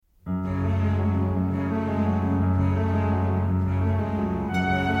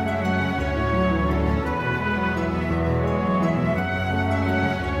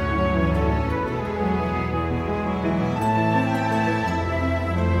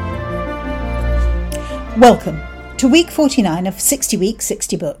Welcome to week 49 of 60 Weeks,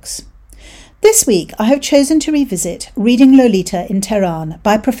 60 Books. This week I have chosen to revisit Reading Lolita in Tehran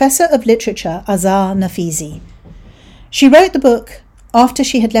by Professor of Literature Azar Nafisi. She wrote the book after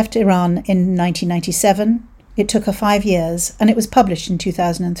she had left Iran in 1997. It took her 5 years and it was published in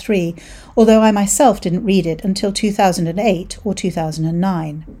 2003, although I myself didn't read it until 2008 or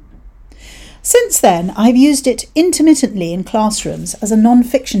 2009. Since then, I've used it intermittently in classrooms as a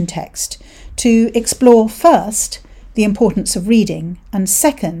non-fiction text to explore first the importance of reading and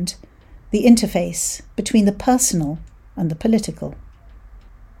second the interface between the personal and the political.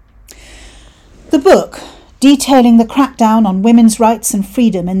 The book, detailing the crackdown on women's rights and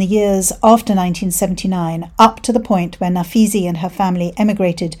freedom in the years after 1979 up to the point where Nafisi and her family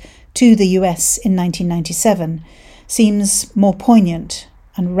emigrated to the US in 1997, seems more poignant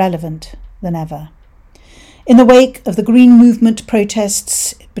and relevant than ever. In the wake of the Green Movement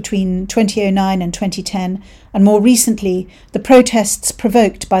protests between 2009 and 2010, and more recently the protests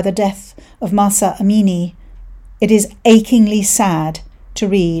provoked by the death of Mahsa Amini, it is achingly sad to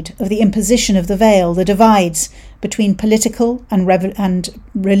read of the imposition of the veil, the divides between political and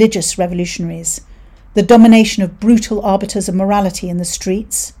religious revolutionaries, the domination of brutal arbiters of morality in the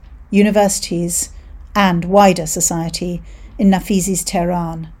streets, universities, and wider society in Nafisi's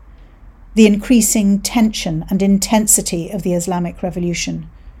Tehran, the increasing tension and intensity of the Islamic Revolution,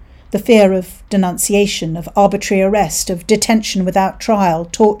 the fear of denunciation, of arbitrary arrest, of detention without trial,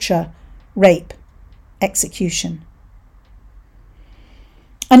 torture, rape, execution.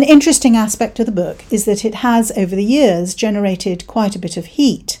 An interesting aspect of the book is that it has, over the years, generated quite a bit of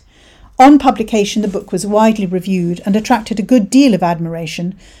heat. On publication, the book was widely reviewed and attracted a good deal of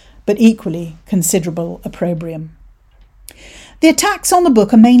admiration, but equally considerable opprobrium. The attacks on the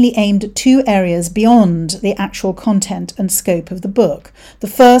book are mainly aimed at two areas beyond the actual content and scope of the book. The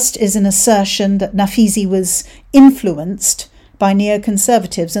first is an assertion that Nafisi was influenced by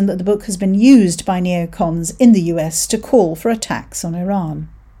neoconservatives and that the book has been used by neocons in the US to call for attacks on Iran.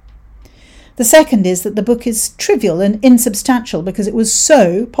 The second is that the book is trivial and insubstantial because it was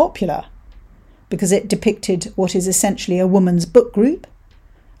so popular, because it depicted what is essentially a woman's book group,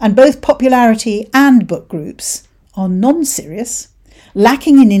 and both popularity and book groups are non-serious,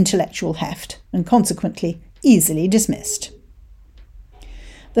 lacking in intellectual heft, and consequently easily dismissed.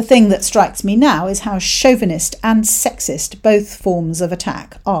 The thing that strikes me now is how chauvinist and sexist both forms of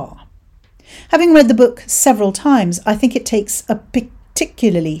attack are. Having read the book several times, I think it takes a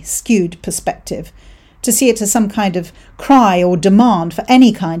particularly skewed perspective to see it as some kind of cry or demand for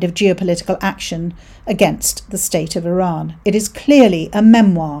any kind of geopolitical action against the state of Iran. It is clearly a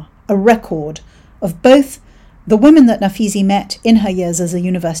memoir, a record of both the women that Nafisi met in her years as a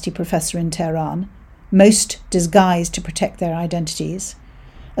university professor in Tehran, most disguised to protect their identities,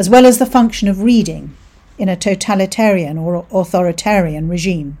 as well as the function of reading in a totalitarian or authoritarian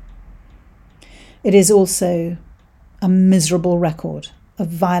regime. It is also a miserable record of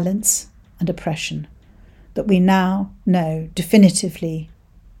violence and oppression that we now know definitively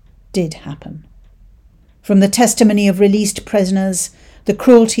did happen. From the testimony of released prisoners, the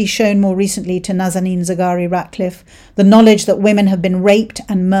cruelty shown more recently to Nazanin Zaghari-Ratcliffe, the knowledge that women have been raped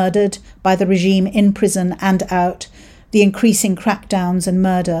and murdered by the regime in prison and out, the increasing crackdowns and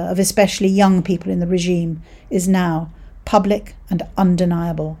murder of especially young people in the regime is now public and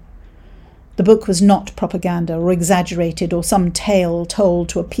undeniable. The book was not propaganda or exaggerated or some tale told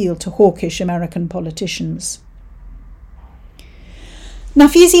to appeal to hawkish American politicians.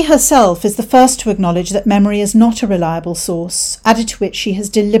 Nafisi herself is the first to acknowledge that memory is not a reliable source, added to which she has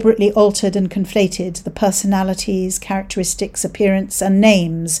deliberately altered and conflated the personalities, characteristics, appearance, and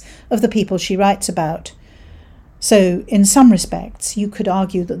names of the people she writes about. So, in some respects, you could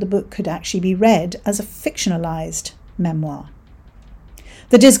argue that the book could actually be read as a fictionalized memoir.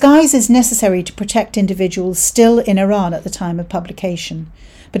 The disguise is necessary to protect individuals still in Iran at the time of publication,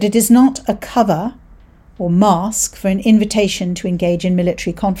 but it is not a cover or mask for an invitation to engage in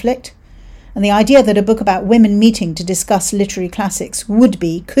military conflict, and the idea that a book about women meeting to discuss literary classics could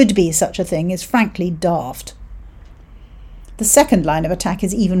be such a thing is frankly daft. The second line of attack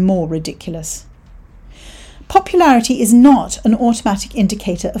is even more ridiculous. Popularity is not an automatic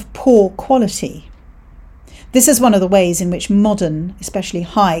indicator of poor quality. This is one of the ways in which modern, especially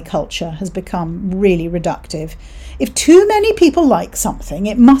high culture, has become really reductive. If too many people like something,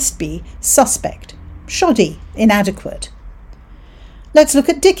 it must be suspect, shoddy, inadequate. Let's look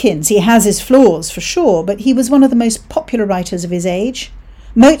at Dickens. He has his flaws, for sure, but he was one of the most popular writers of his age.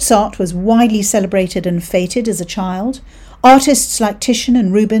 Mozart was widely celebrated and feted as a child. Artists like Titian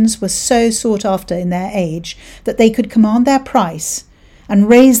and Rubens were so sought after in their age that they could command their price and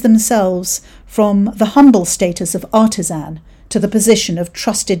raise themselves from the humble status of artisan to the position of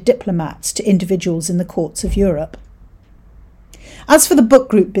trusted diplomats to individuals in the courts of Europe. As for the book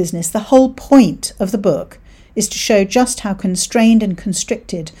group business, the whole point of the book is to show just how constrained and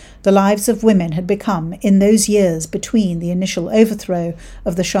constricted the lives of women had become in those years between the initial overthrow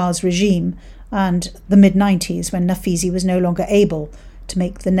of the Shah's regime and the mid-90s, when Nafizi was no longer able to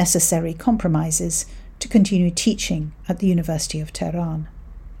make the necessary compromises to continue teaching at the University of Tehran.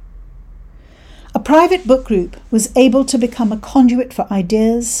 A private book group was able to become a conduit for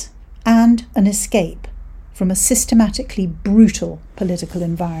ideas and an escape from a systematically brutal political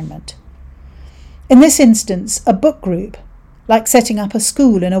environment. In this instance, a book group, like setting up a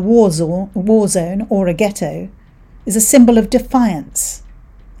school in a war zone or a ghetto, is a symbol of defiance,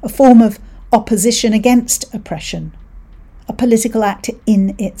 a form of opposition against oppression, a political act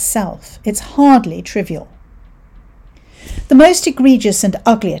in itself. It's hardly trivial. The most egregious and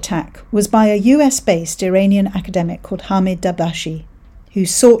ugly attack was by a US-based Iranian academic called Hamid Dabashi, who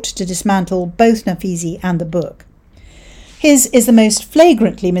sought to dismantle both Nafizi and the book. His is the most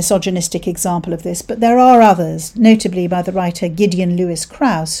flagrantly misogynistic example of this, but there are others, notably by the writer Gideon Lewis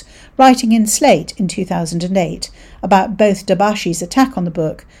Krauss, writing in Slate in 2008 about both Dabashi's attack on the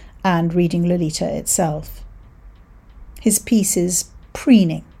book and reading Lolita itself. His piece is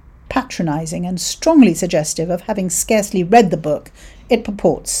preening, patronising, and strongly suggestive of having scarcely read the book it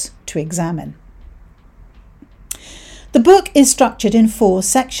purports to examine. The book is structured in 4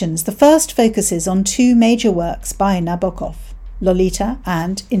 sections. The first focuses on 2 major works by Nabokov, Lolita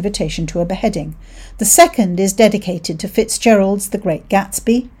and Invitation to a Beheading. The second is dedicated to Fitzgerald's The Great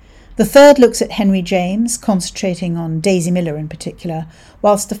Gatsby. The third looks at Henry James, concentrating on Daisy Miller in particular,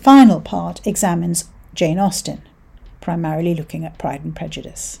 whilst the final part examines Jane Austen, primarily looking at Pride and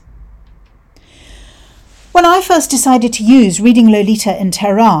Prejudice. When I first decided to use Reading Lolita in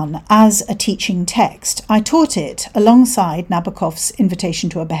Tehran as a teaching text, I taught it alongside Nabokov's Invitation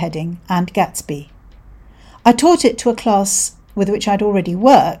to a Beheading and Gatsby. I taught it to a class with which I'd already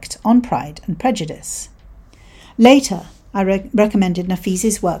worked on Pride and Prejudice. Later, I recommended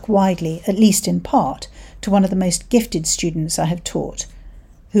Nafizi's work widely, at least in part, to one of the most gifted students I have taught,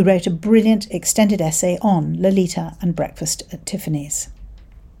 who wrote a brilliant extended essay on Lolita and Breakfast at Tiffany's.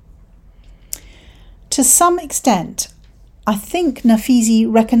 To some extent, I think Nafizi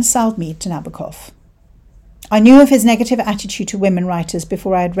reconciled me to Nabokov. I knew of his negative attitude to women writers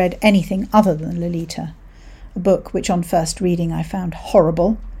before I had read anything other than Lolita, a book which on first reading I found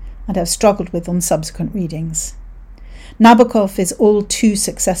horrible and have struggled with on subsequent readings. Nabokov is all too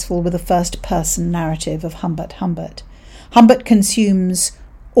successful with a first-person narrative of Humbert Humbert. Humbert consumes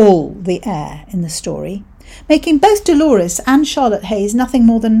all the air in the story, making both Dolores and Charlotte Hayes nothing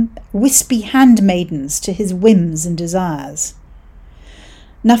more than wispy handmaidens to his whims and desires.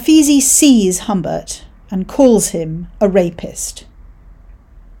 Nafizi sees Humbert and calls him a rapist,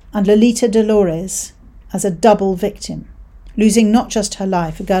 and Lolita Dolores as a double victim, losing not just her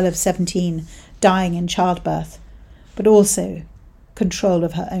life, a girl of 17 dying in childbirth, but also control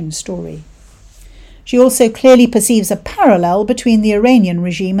of her own story. She also clearly perceives a parallel between the Iranian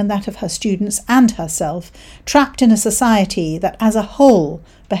regime and that of her students and herself, trapped in a society that as a whole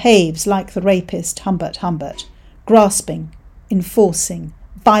behaves like the rapist Humbert Humbert, grasping, enforcing,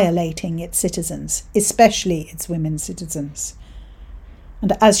 violating its citizens, especially its women citizens.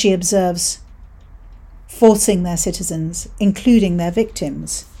 And as she observes, forcing their citizens, including their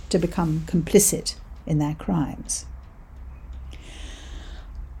victims, to become complicit in their crimes.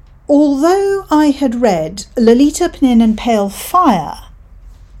 Although I had read Lolita, Pnin and Pale Fire,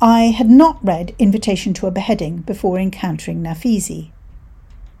 I had not read Invitation to a Beheading before encountering Nafizi.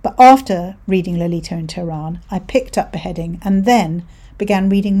 But after reading Lolita in Tehran, I picked up Beheading and then began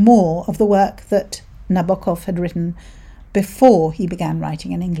reading more of the work that Nabokov had written before he began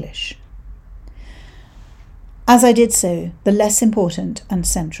writing in English. As I did so, the less important and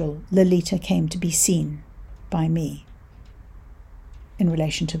central Lolita came to be seen by me in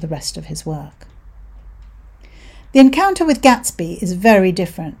relation to the rest of his work. The encounter with Gatsby is very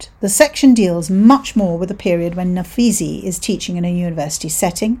different. The section deals much more with the period when Nafizi is teaching in a university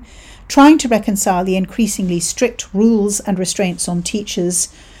setting, trying to reconcile the increasingly strict rules and restraints on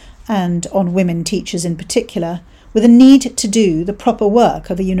teachers, and on women teachers in particular, with a need to do the proper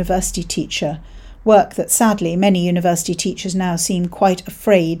work of a university teacher, work that sadly many university teachers now seem quite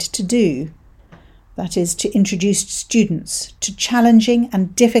afraid to do. That is, to introduce students to challenging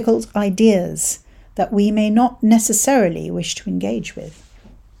and difficult ideas that we may not necessarily wish to engage with.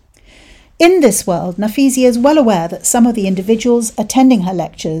 In this world, Nafizi is well aware that some of the individuals attending her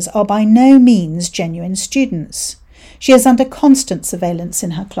lectures are by no means genuine students. She is under constant surveillance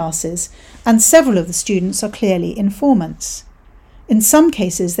in her classes, and several of the students are clearly informants. In some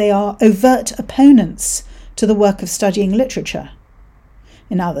cases, they are overt opponents to the work of studying literature.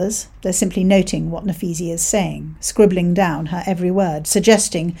 In others, they're simply noting what Nafisi is saying, scribbling down her every word,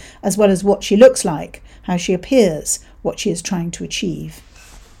 suggesting, as well as what she looks like, how she appears, what she is trying to achieve.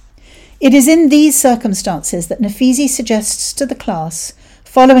 It is in these circumstances that Nafisi suggests to the class,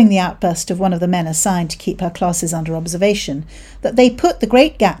 following the outburst of one of the men assigned to keep her classes under observation, that they put The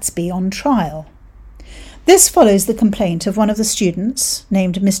Great Gatsby on trial. This follows the complaint of one of the students,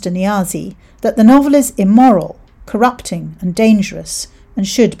 named Mr. Niazi, that the novel is immoral, corrupting and dangerous, and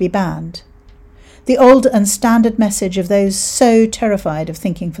should be banned. The old and standard message of those so terrified of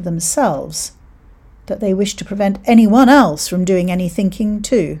thinking for themselves that they wish to prevent anyone else from doing any thinking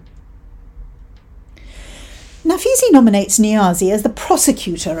too. Nafisi nominates Niazi as the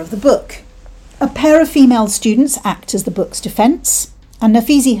prosecutor of the book. A pair of female students act as the book's defence, and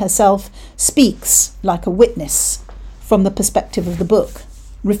Nafisi herself speaks like a witness from the perspective of the book,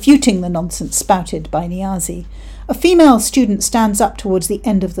 refuting the nonsense spouted by Niazi. A female student stands up towards the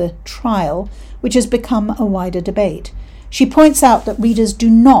end of the trial, which has become a wider debate. She points out that readers do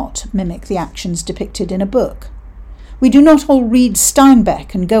not mimic the actions depicted in a book. We do not all read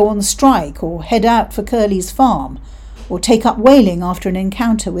Steinbeck and go on strike, or head out for Curly's farm, or take up whaling after an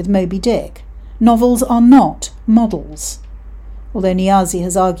encounter with Moby Dick. Novels are not models, although Niazi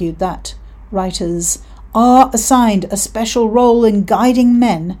has argued that writers are assigned a special role in guiding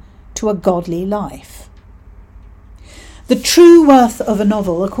men to a godly life. The true worth of a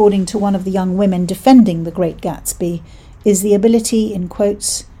novel, according to one of the young women defending The Great Gatsby, is the ability, in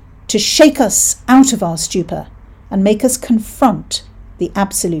quotes, to shake us out of our stupor and make us confront the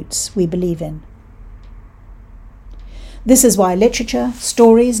absolutes we believe in. This is why literature,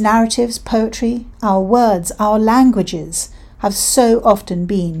 stories, narratives, poetry, our words, our languages have so often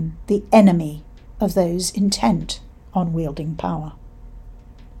been the enemy of those intent on wielding power.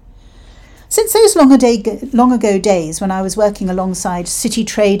 Since those long ago days when I was working alongside city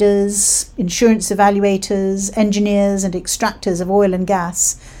traders, insurance evaluators, engineers and extractors of oil and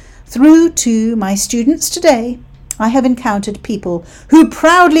gas, through to my students today, I have encountered people who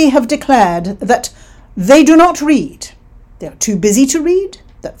proudly have declared that they do not read. They are too busy to read,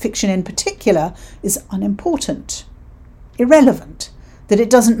 that fiction in particular is unimportant, irrelevant, that it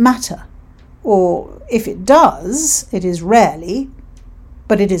doesn't matter, or if it does, it is rarely,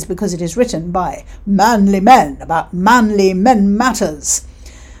 but it is because it is written by manly men about manly men matters.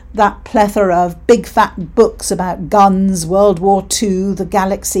 That plethora of big fat books about guns, World War II, the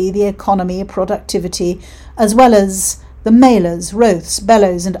galaxy, the economy, productivity, as well as the Mailers, Roths,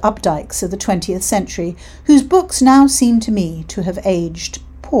 Bellows and Updikes of the 20th century, whose books now seem to me to have aged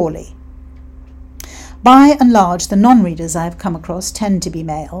poorly. By and large, the non-readers I have come across tend to be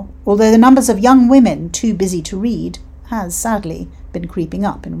male, although the numbers of young women too busy to read has sadly been creeping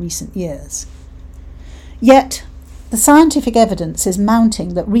up in recent years. Yet, the scientific evidence is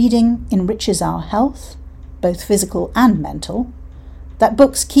mounting that reading enriches our health, both physical and mental, that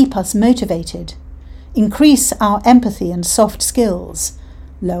books keep us motivated, increase our empathy and soft skills,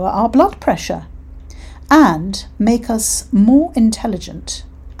 lower our blood pressure, and make us more intelligent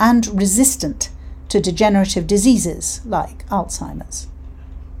and resistant to degenerative diseases like Alzheimer's.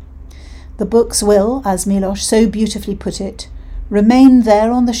 The books will, as Milosz so beautifully put it, remain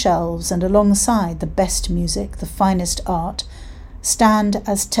there on the shelves and alongside the best music, the finest art, stand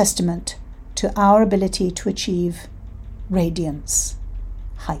as testament to our ability to achieve radiance,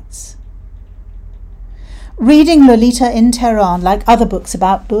 heights. Reading Lolita in Tehran, like other books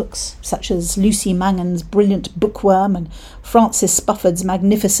about books, such as Lucy Mangan's brilliant Bookworm and Francis Spufford's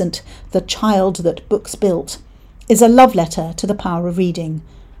magnificent The Child That Books Built, is a love letter to the power of reading,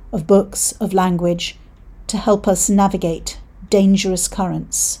 of books, of language, to help us navigate dangerous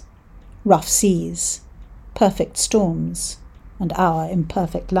currents, rough seas, perfect storms, and our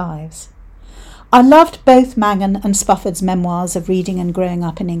imperfect lives. I loved both Mangan and Spufford's memoirs of reading and growing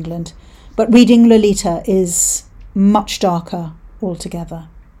up in England, but reading Lolita is much darker altogether.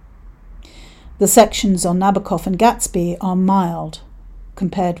 The sections on Nabokov and Gatsby are mild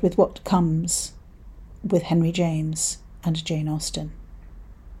compared with what comes with Henry James and Jane Austen.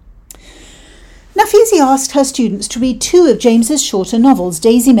 Nafisi asked her students to read two of James's shorter novels,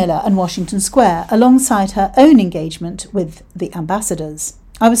 Daisy Miller and Washington Square, alongside her own engagement with The Ambassadors.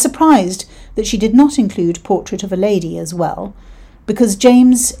 I was surprised that she did not include Portrait of a Lady as well, because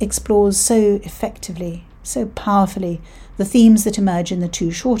James explores so effectively, so powerfully, the themes that emerge in the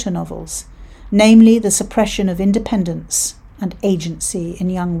two shorter novels, namely the suppression of independence and agency in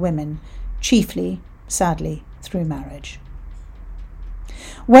young women, chiefly, sadly, through marriage.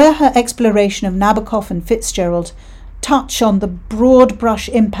 Where her exploration of Nabokov and Fitzgerald touch on the broad brush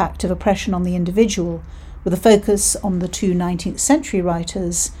impact of oppression on the individual, with a focus on the two 19th century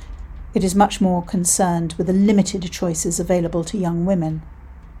writers, it is much more concerned with the limited choices available to young women.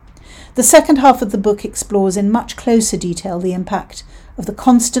 The second half of the book explores in much closer detail the impact of the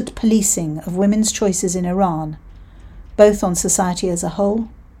constant policing of women's choices in Iran, both on society as a whole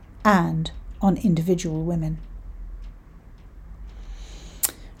and on individual women.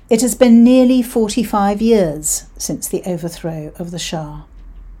 It has been nearly 45 years since the overthrow of the Shah.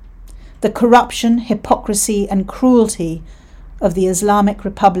 The corruption, hypocrisy, and cruelty of the Islamic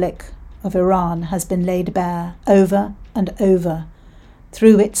Republic of Iran has been laid bare over and over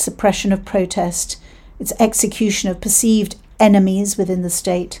through its suppression of protest, its execution of perceived enemies within the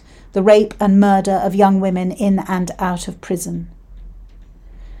state, the rape and murder of young women in and out of prison.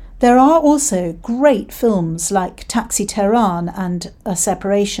 There are also great films like Taxi Tehran and A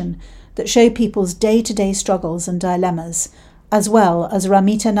Separation that show people's day-to-day struggles and dilemmas, as well as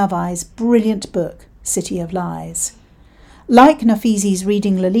Ramita Navai's brilliant book, City of Lies. Like Nafizi's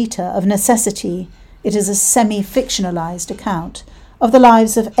reading Lolita, of necessity, it is a semi-fictionalized account of the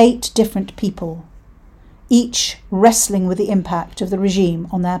lives of 8 different people, each wrestling with the impact of the regime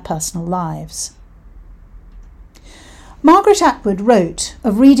on their personal lives. Margaret Atwood wrote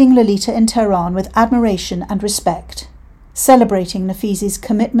of reading Lolita in Tehran with admiration and respect, celebrating Nafizi's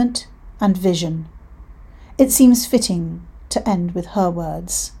commitment and vision. It seems fitting to end with her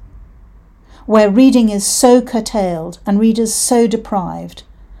words. Where reading is so curtailed and readers so deprived,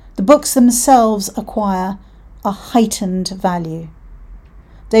 the books themselves acquire a heightened value.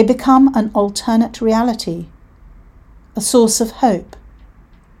 They become an alternate reality, a source of hope,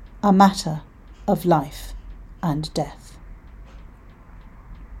 a matter of life and death.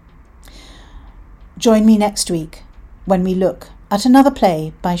 Join me next week when we look at another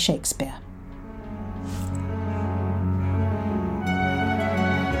play by Shakespeare.